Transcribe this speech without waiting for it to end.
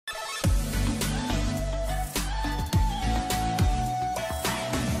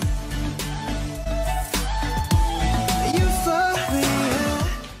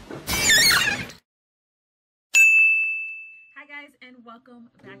welcome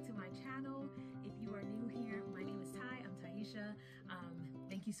back to my channel. If you are new here, my name is Ty. I'm Taisha.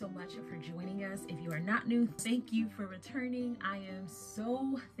 Thank you so much for joining us. If you are not new, thank you for returning. I am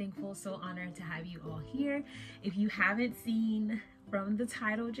so thankful, so honored to have you all here. If you haven't seen from the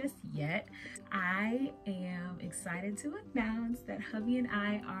title just yet, I am excited to announce that hubby and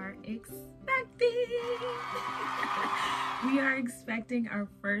I are expecting. We are expecting our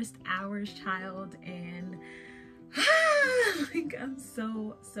first ours child, and I'm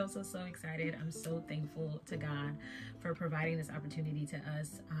so excited. I'm so thankful to God for providing this opportunity to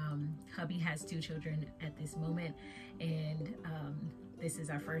us. Hubby has 2 children at this moment, and this is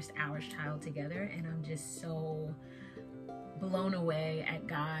our first ours child together, and I'm just so blown away at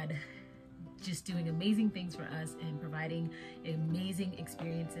God just doing amazing things for us and providing amazing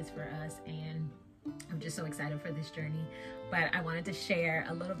experiences for us, and I'm just so excited for this journey. But I wanted to share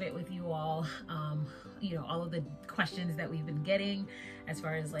a little bit with you all, you know, all of the questions that we've been getting as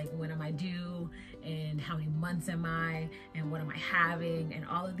far as like, when am I due, and how many months am I, and what am I having, and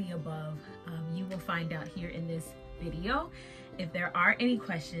all of the above. You will find out here in this video. If there are any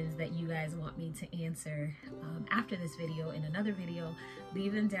questions that you guys want me to answer after this video, in another video,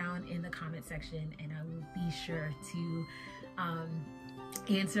 leave them down in the comment section, and I will be sure to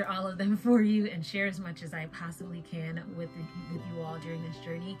answer all of them for you and share as much as I possibly can with you all during this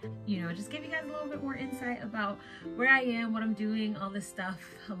journey. You know, just give you guys a little bit more insight about where I am, what I'm doing, all this stuff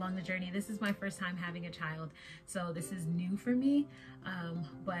along the journey. This is my first time having a child, so this is new for me,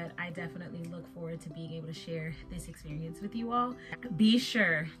 but I definitely look forward to being able to share this experience with you all. Be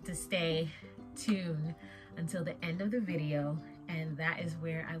sure to stay tuned until the end of the video, and that is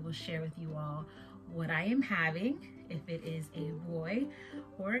where I will share with you all what I am having. If it is a boy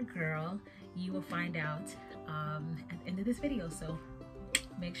or a girl, you will find out at the end of this video. So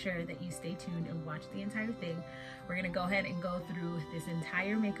make sure that you stay tuned and watch the entire thing. We're gonna go ahead and go through this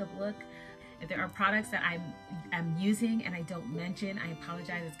entire makeup look. If there are products that I'm using and I don't mention, I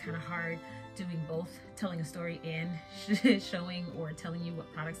apologize. It's kind of hard doing both, telling a story and showing or telling you what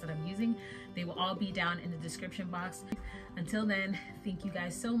products that I'm using. They will all be down in the description box. Until then, thank you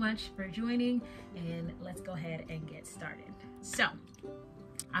guys so much for joining, and let's go ahead and get started. So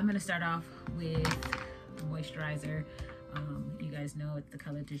I'm gonna start off with moisturizer. You guys know it's the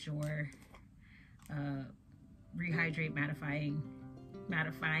color du jour, rehydrate,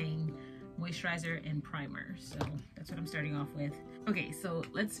 mattifying moisturizer and primer. So that's what I'm starting off with. Okay, so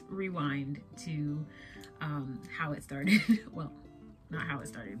let's rewind to how it started. Well, not how it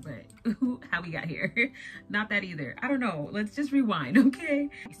started, but how we got here. Not that either. I don't know. Let's just rewind, okay?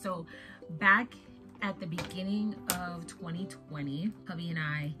 So back at the beginning of 2020, hubby and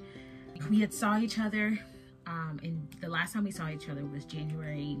I, we had saw each other, and the last time we saw each other was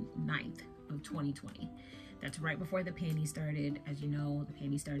January 9th of 2020. That's right before the panty started. As you know, the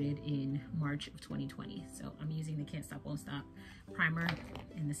panty started in March of 2020. So I'm using the Can't Stop Won't Stop primer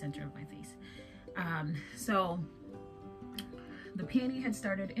in the center of my face. So the panty had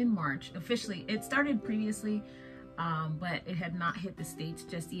started in March. Officially, it started previously, but it had not hit the States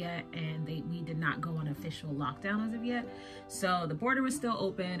just yet, and we did not go on official lockdown as of yet. So the border was still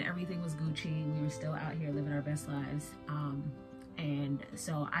open, everything was Gucci, we were still out here living our best lives. And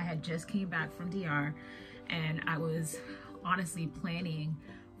so I had just came back from DR, and I was honestly planning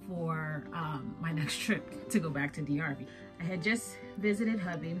for my next trip to go back to DR. I had just visited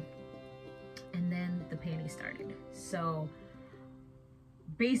hubby, and then the panty started. So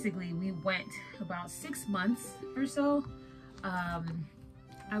basically we went about 6 months or so.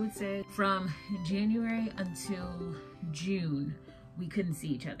 I would say from January until June, we couldn't see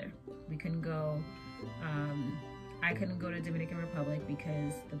each other. We couldn't go, I couldn't go to Dominican Republic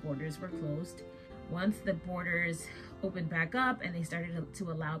because the borders were closed. Once the borders opened back up and they started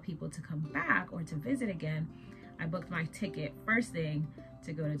to allow people to come back or to visit again, I booked my ticket first thing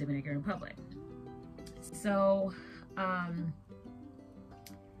to go to Dominican Republic. So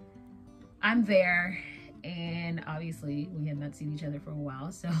I'm there, and obviously we had not seen each other for a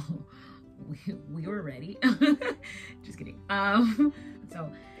while, so we were ready. Just kidding.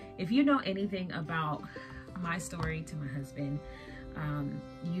 So if you know anything about my story to my husband,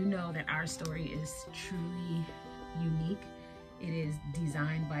 you know that our story is truly unique. It is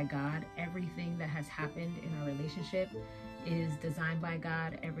designed by God. Everything that has happened in our relationship is designed by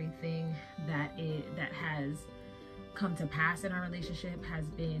God. Everything that has come to pass in our relationship has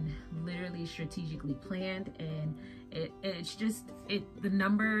been literally strategically planned, and it's just the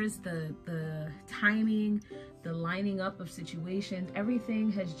numbers, the timing, the lining up of situations,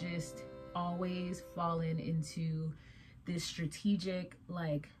 everything has just always fallen into this strategic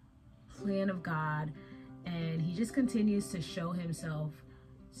like plan of God and he just continues to show himself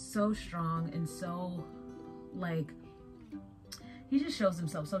so strong and so like, he just shows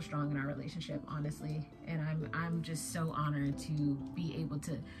himself so strong in our relationship, honestly. And I'm just so honored to be able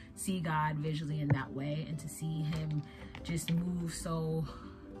to see God visually in that way, and to see him just move so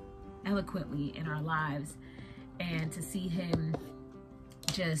eloquently in our lives, and to see him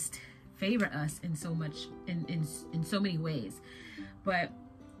just favor us in so much, in so many ways. But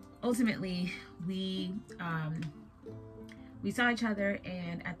ultimately we saw each other,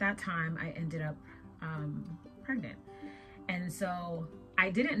 and at that time I ended up pregnant. And so I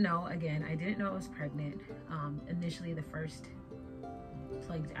didn't know I was pregnant. Initially, the first,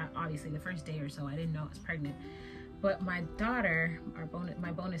 like, obviously the first day or so, I didn't know I was pregnant. But my daughter,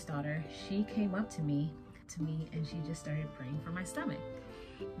 my bonus daughter, she came up to me, and she just started praying for my stomach.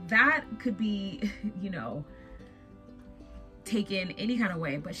 That could be, you know, taken any kind of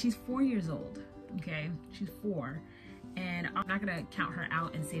way, but she's 4 years old, okay? She's 4. And I'm not gonna count her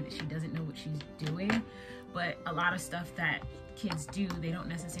out and say that she doesn't know what she's doing, but a lot of stuff that kids do, they don't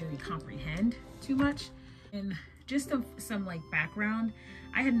necessarily comprehend too much. And just some like background,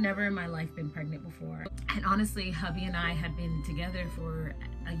 I had never in my life been pregnant before. And honestly, hubby and I had been together for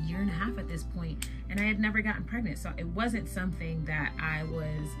a year and a half at this point, and I had never gotten pregnant. So it wasn't something that I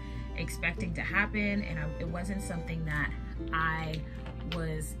was expecting to happen, and it wasn't something that I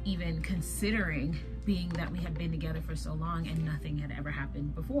was even considering, being that we had been together for so long and nothing had ever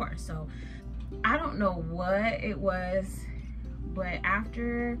happened before. So I don't know what it was, but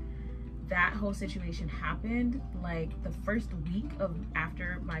after that whole situation happened, like the first week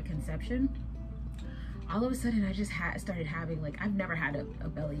after my conception, all of a sudden I just started having, like, I've never had a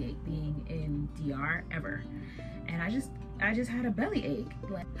bellyache being in DR ever. And I just had a bellyache.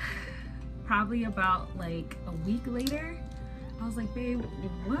 Like, probably about like a week later, I was like, babe,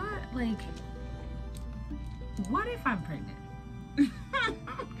 what if I'm pregnant?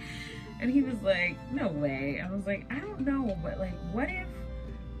 And he was like, no way. I was like, I don't know, but like, what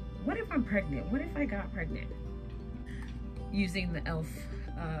if I'm pregnant? What if I got pregnant? Using the e.l.f.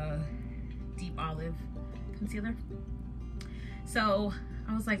 Deep Olive Concealer. So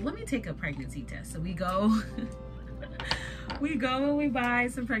I was like, let me take a pregnancy test. So we go, and we buy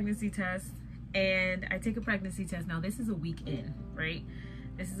some pregnancy tests, and I take a pregnancy test. Now this is a week in, right?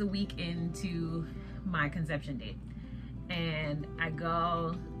 This is a week into my conception date. And I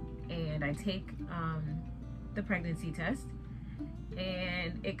go and I take the pregnancy test,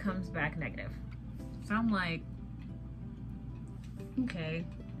 and it comes back negative. So I'm like, okay,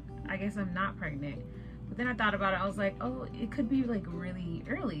 I guess I'm not pregnant. But then I thought about it. I was like, oh, it could be like really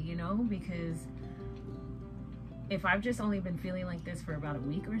early, you know, because if I've just only been feeling like this for about a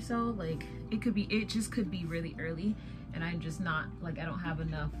week or so, like it just could be really early, and I'm just not, like, I don't have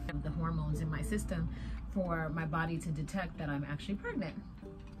enough of the hormones in my system for my body to detect that I'm actually pregnant.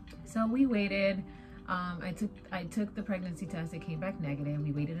 So we waited. I took the pregnancy test, it came back negative.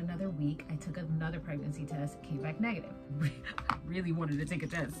 We waited another week. I took another pregnancy test, it came back negative. I really wanted to take a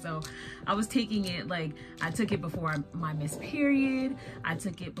test. So I was taking it, like, I took it before my missed period. I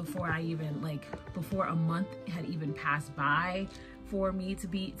took it before I even, like, before a month had even passed by for me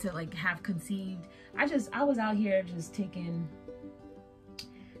to like have conceived. I was out here just taking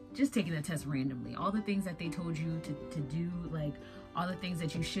a test randomly. All the things that they told you to do, like all the things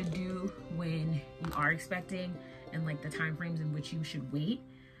that you should do when you are expecting, and like the time frames in which you should wait,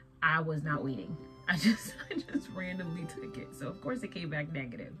 I was not waiting. I just randomly took it. So of course it came back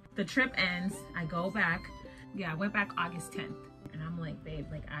negative. The trip ends, I go back. Yeah, I went back August 10th. And I'm like, babe,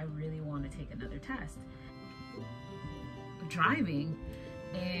 like I really want to take another test. Driving,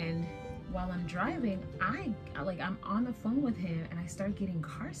 and while I'm driving, I'm on the phone with him, and I start getting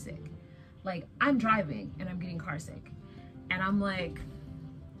car sick. Like, I'm driving and I'm getting car sick. And I'm like,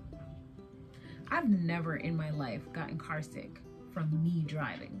 I've never in my life gotten car sick from me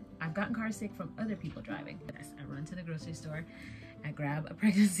driving. I've gotten car sick from other people driving. I run to the grocery store, I grab a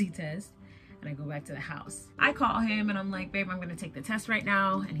pregnancy test, and I go back to the house. I call him and I'm like, babe, I'm gonna take the test right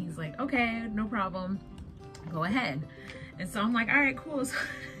now. And he's like, okay, no problem, go ahead. And so I'm like, all right, cool.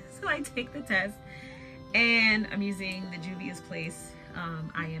 So I take the test, and I'm using the Juvia's Place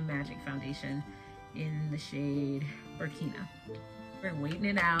I Am Magic foundation in the shade Burkina. We're waiting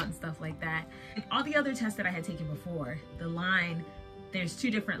it out and stuff like that. Like all the other tests that I had taken before, the line, there's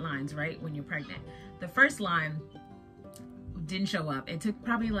 2 different lines, right, when you're pregnant. The first line didn't show up. It took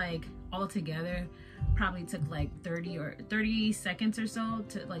probably like altogether, probably took like 30 seconds or so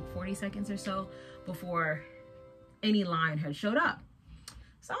to like 40 seconds or so before any line had showed up.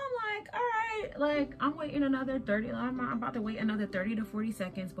 So I'm like, all right, like I'm waiting another 30, I'm about to wait another 30 to 40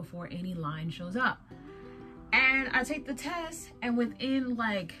 seconds before any line shows up. And I take the test, and within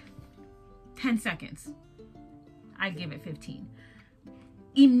like 10 seconds, I give it 15.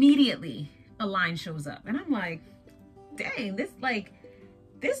 Immediately, a line shows up. And I'm like, dang,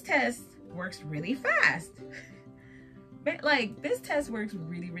 this test works really fast. But like, this test works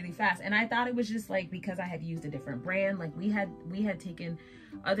really, really fast. And I thought it was just like because I had used a different brand. Like we had taken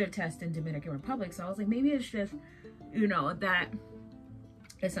other tests in Dominican Republic. So I was like, maybe it's just, you know, that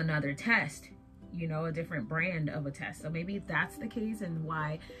it's another test, you know, a different brand of a test. So maybe that's the case and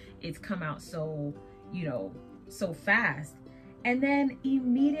why it's come out so, you know, so fast. And then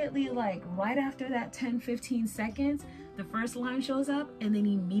immediately, like right after that 10-15 seconds, the first line shows up, and then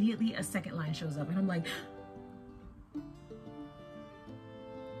immediately a second line shows up. And I'm like,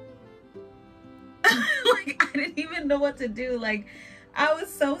 like, I didn't even know what to do. Like, I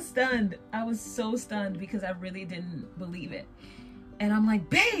was so stunned. I was so stunned because I really didn't believe it. And I'm like,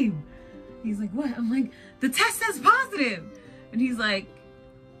 babe. He's like, what? I'm like, the test says positive. And he's like,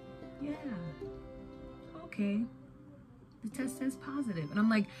 yeah, okay. The test says positive. And I'm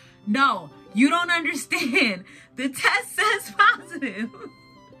like, no, you don't understand. The test says positive.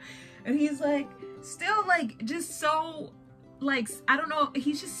 And he's like, still like, just so, like, I don't know.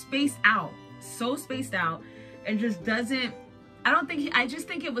 He's just spaced out, so spaced out, and just doesn't, I just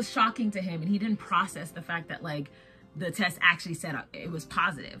think it was shocking to him. And he didn't process the fact that like the test actually said it was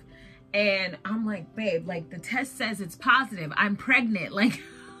positive. And I'm like, babe, like the test says it's positive. I'm pregnant. Like,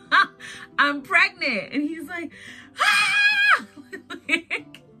 I'm pregnant. And he's like, ah!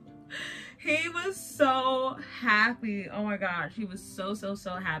 Like, he was so happy. Oh my gosh, he was so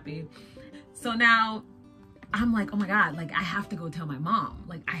happy. So now I'm like, oh my God, like I have to go tell my mom.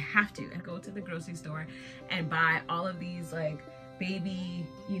 Like I have to. And go to the grocery store and buy all of these like baby,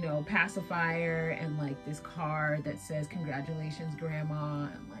 you know, pacifier and like this card that says congratulations grandma,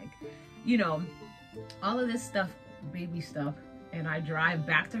 and like, you know, all of this stuff, baby stuff. And I drive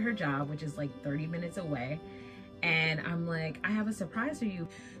back to her job, which is like 30 minutes away. And I'm like, I have a surprise for you.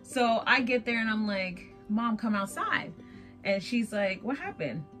 So I get there and I'm like, Mom, come outside. And she's like, what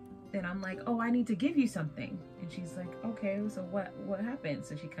happened? And I'm like, oh, I need to give you something. And she's like, okay, so what happened?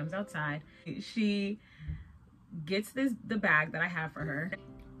 So she comes outside. She gets the bag that I have for her,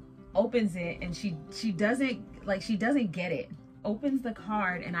 opens it, and she doesn't get it. Opens the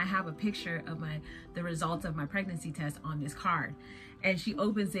card, and I have a picture of the results of my pregnancy test on this card. And she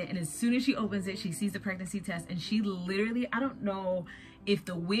opens it, and as soon as she opens it, she sees the pregnancy test, and she literally, I don't know if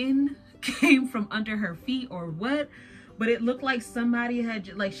the wind came from under her feet or what, but it looked like somebody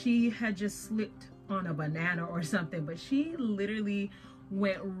she had just slipped on a banana or something. But she literally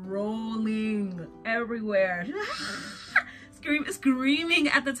went rolling everywhere, screaming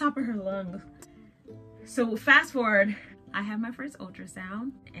at the top of her lungs. So fast forward, I have my first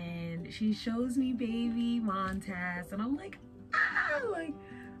ultrasound, and she shows me BabyMontas, and I'm like, ah, like,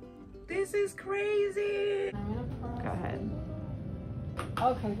 this is crazy. Go ahead.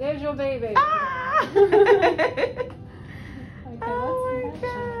 Okay, there's your baby. Ah! Okay, Oh my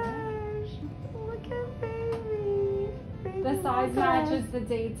gosh, look at baby. the size matches the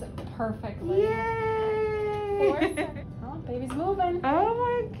dates perfectly. Yay! Oh, baby's moving. Oh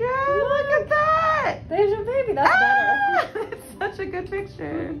my god, look at that. There's your baby. That's better. It's such a good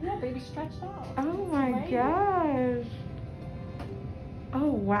picture. Yeah, baby stretched out. Oh my gosh.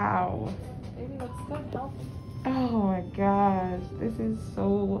 Oh wow. Baby looks good, healthy. Oh my gosh, this is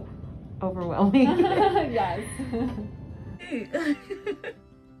so overwhelming. Yes.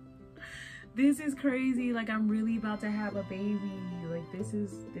 This is crazy. Like, I'm really about to have a baby. Like, this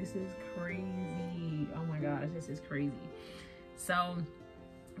is crazy. Oh my gosh, this is crazy. So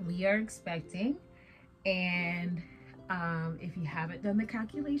we are expecting, and if you haven't done the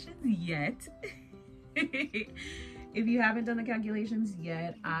calculations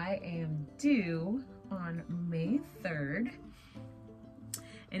yet, I am due on May 3rd.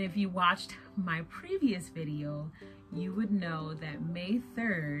 And if you watched my previous video, you would know that May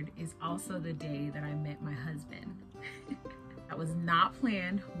 3rd is also the day that I met my husband. That was not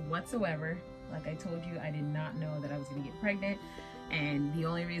planned whatsoever. Like I told you, I did not know that I was gonna get pregnant. And the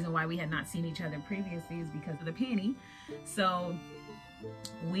only reason why we had not seen each other previously is because of the panty. So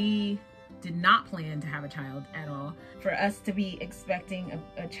we did not plan to have a child at all. For us to be expecting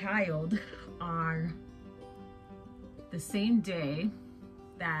a child on the same day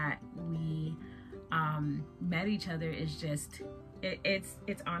that we met each other is just,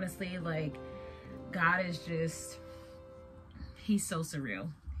 it's honestly like, God is just, he's so surreal.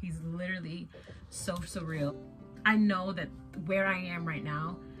 He's literally so surreal. I know that where I am right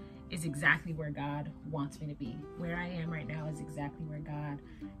now is exactly where God wants me to be. Where I am right now is exactly where God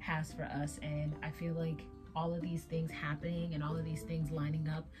has for us. And I feel like all of these things happening and all of these things lining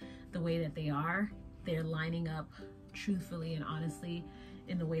up the way that they are, they're lining up truthfully and honestly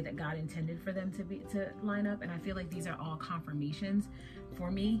in the way that God intended for them to line up. And I feel like these are all confirmations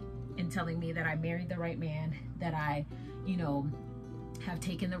for me in telling me that I married the right man, that I, you know, have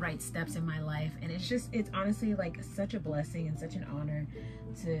taken the right steps in my life. And it's honestly like such a blessing and such an honor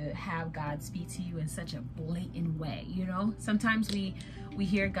to have God speak to you in such a blatant way. You know, sometimes we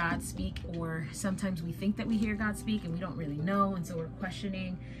hear God speak, or sometimes we think that we hear God speak and we don't really know, and so we're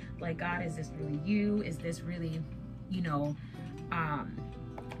questioning, like, God, is this really you? Is this really, you know,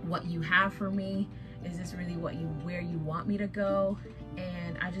 what you have for me? Is this really where you want me to go?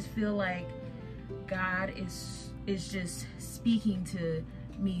 And I just feel like God is just speaking to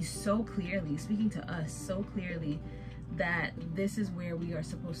me so clearly, speaking to us so clearly, that this is where we are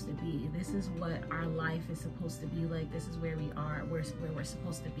supposed to be. This is what our life is supposed to be like. This is where we are, where we're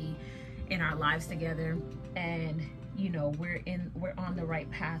supposed to be in our lives together. And you know, we're on the right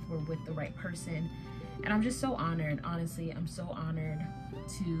path. We're with the right person. And I'm just so honored. Honestly, I'm so honored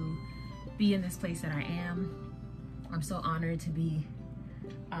to be in this place that I am. I'm so honored to be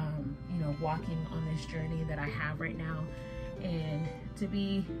you know, walking on this journey that I have right now, and to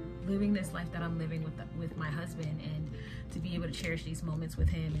be living this life that I'm living with my husband, and to be able to cherish these moments with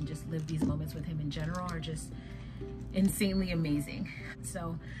him and just live these moments with him in general are just insanely amazing.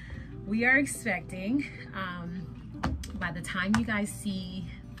 So we are expecting, by the time you guys see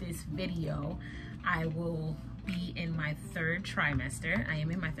this video, I will be in my 3rd trimester. I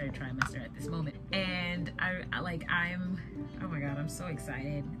am in my 3rd trimester at this moment, and I'm oh my God, I'm so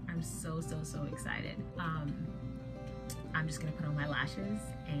excited. I'm so excited. I'm just gonna put on my lashes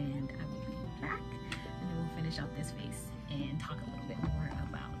and I will be back, and then we'll finish out this face and talk a little bit more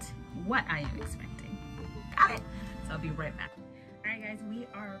about what I am expecting. Got it? So I'll be right back. All right guys, we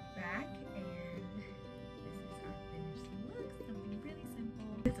are back, and this is our finished look. Something really simple.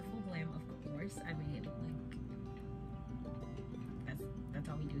 It's a full glam, of course. I mean, like, that's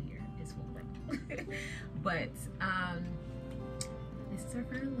all we do here is full glam. But this is our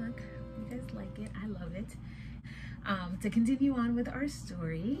final look. You guys like it? I love it. To continue on with our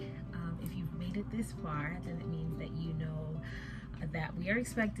story, if you've made it this far, then it means that you know that we are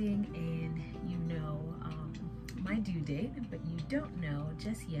expecting, and you know my due date, but you don't know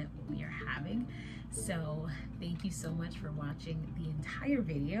just yet what we are having. So thank you so much for watching the entire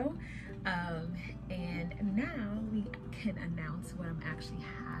video, and now we can announce what I'm actually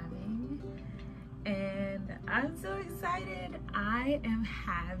having. And I'm so excited. I am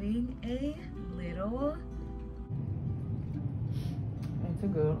having a little... It's a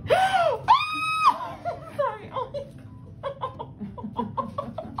girl. Sorry. Oh my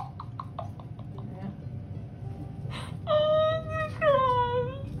Yeah, Oh my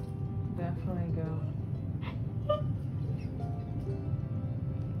God. definitely go.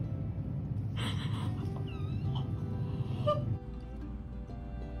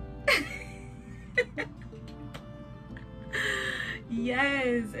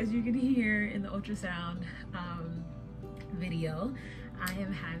 Yes, as you can hear in the ultrasound video, I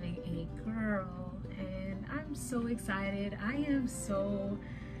am having a girl, and I'm so excited. I am so...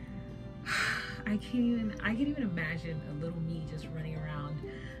 I can't even imagine a little me just running around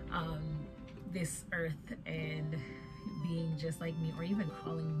this earth and being just like me, or even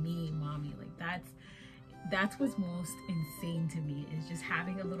calling me mommy. Like that's what's most insane to me, is just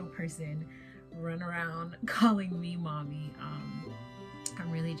having a little person run around calling me mommy. I'm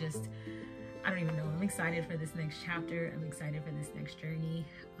really just, I don't even know. I'm excited for this next chapter. I'm excited for this next journey.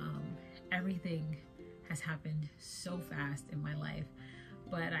 Everything has happened so fast in my life,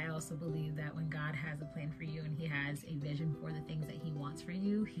 but I also believe that when God has a plan for you and he has a vision for the things that he wants for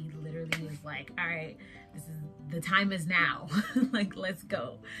you, he literally is like, all right, the time is now. Like, let's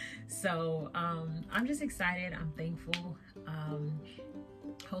go. So I'm just excited. I'm thankful.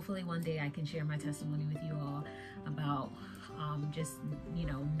 Hopefully one day I can share my testimony with you all about just, you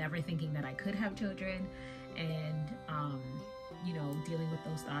know, never thinking that I could have children, and you know, dealing with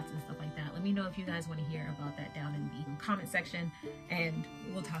those thoughts and stuff like that. Let me know if you guys want to hear about that down in the comment section, and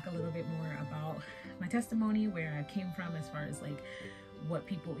we'll talk a little bit more about my testimony, where I came from, as far as like what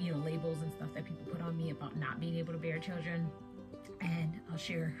people, you know, labels and stuff that people put on me about not being able to bear children, and I'll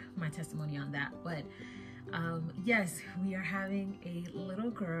share my testimony on that. But yes, we are having a little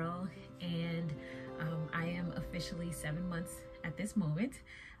girl, and I am officially 7 months at this moment.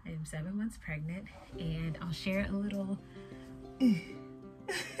 I am 7 months pregnant, and I'll share a little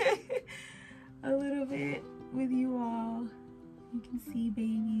bit with you all. You can see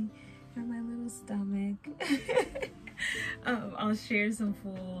baby from my little stomach. I'll share some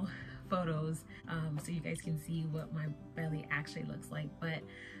full photos so you guys can see what my belly actually looks like. But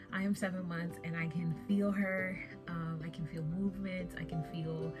I am 7 months and I can feel her. I can feel movements. I can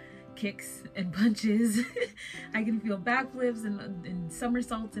feel kicks and punches. I can feel backflips and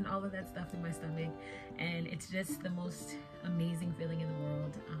somersaults and all of that stuff in my stomach. And it's just the most amazing feeling in the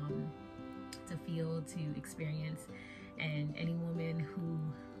world to feel, to experience. And any woman who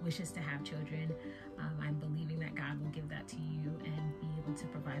wishes to have children, I'm believing that God will give that to you and be able to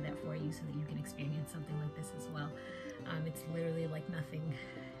provide that for you so that you can experience something like this as well. It's literally like nothing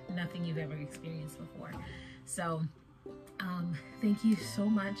you've ever experienced before. So thank you so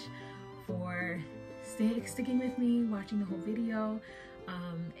much for sticking with me, watching the whole video,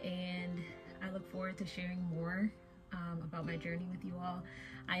 and I look forward to sharing more about my journey with you all.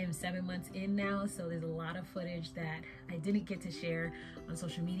 I am 7 months in now, so there's a lot of footage that I didn't get to share on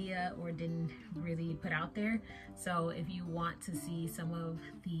social media or didn't really put out there. So if you want to see some of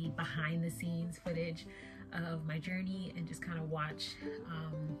the behind the scenes footage of my journey and just kind of watch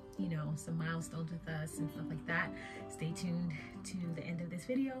you know, some milestones with us and stuff like that, stay tuned to the end of this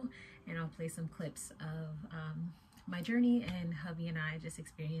video and I'll play some clips of my journey and hubby and I just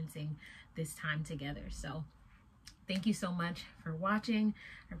experiencing this time together. So thank you so much for watching.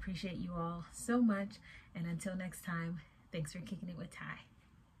 I appreciate you all so much, and until next time, thanks for kicking it with Ty.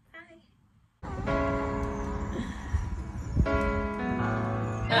 Bye.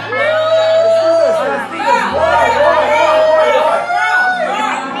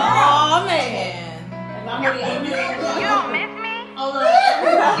 Oh man. You don't miss me?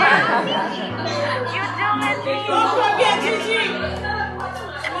 You still miss me? Come get Gigi.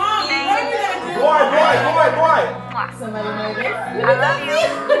 Boy. Somebody made it. I love you.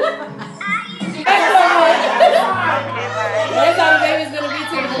 That's how the baby's gonna be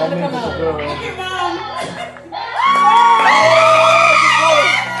too. Come out. Thank you, Mom.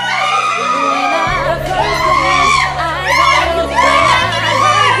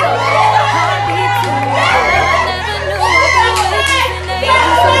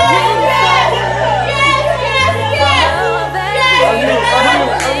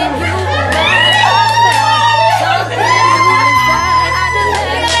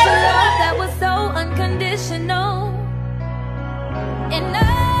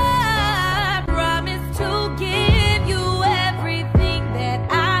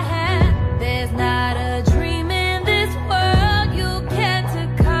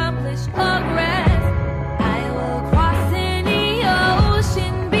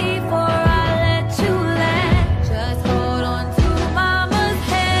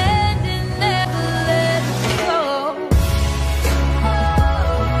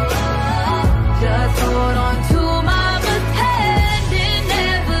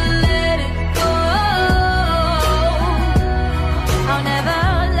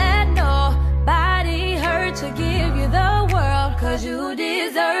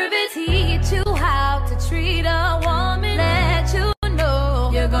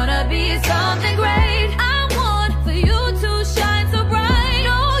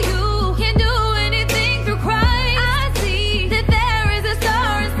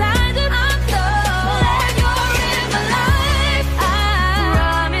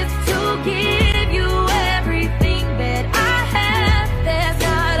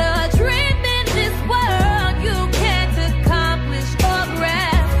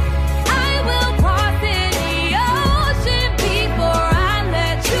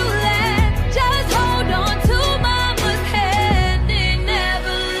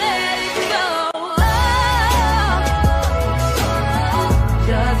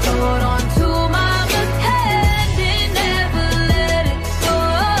 Just hold